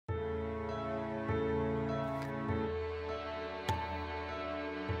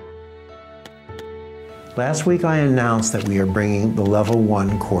Last week I announced that we are bringing the Level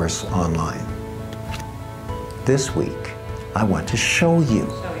 1 course online. This week, I want to show you.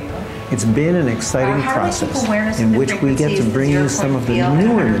 It's been an exciting process in which we get to bring you some of the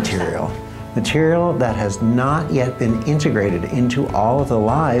newer material that has not yet been integrated into all of the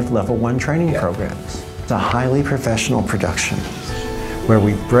live Level 1 training programs. It's a highly professional production where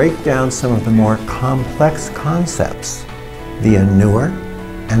we break down some of the more complex concepts via newer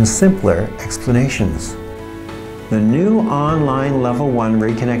and simpler explanations. The new online Level 1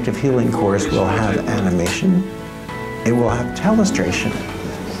 Reconnective Healing course will have animation, it will have telestration,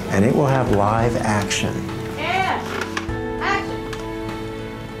 and it will have live action.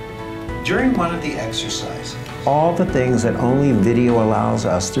 During one of the exercises, all the things that only video allows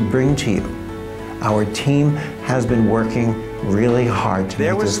us to bring to you, our team has been working really hard to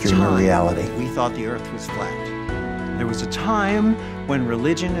make this dream a reality. We thought the Earth was flat. There was a time when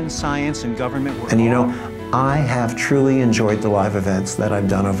religion and science and government were And you know, I have truly enjoyed the live events that I've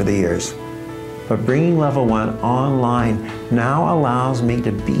done over the years. But bringing Level 1 online now allows me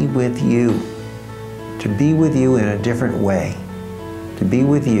to be with you in a different way, to be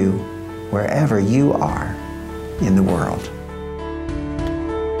with you wherever you are in the world.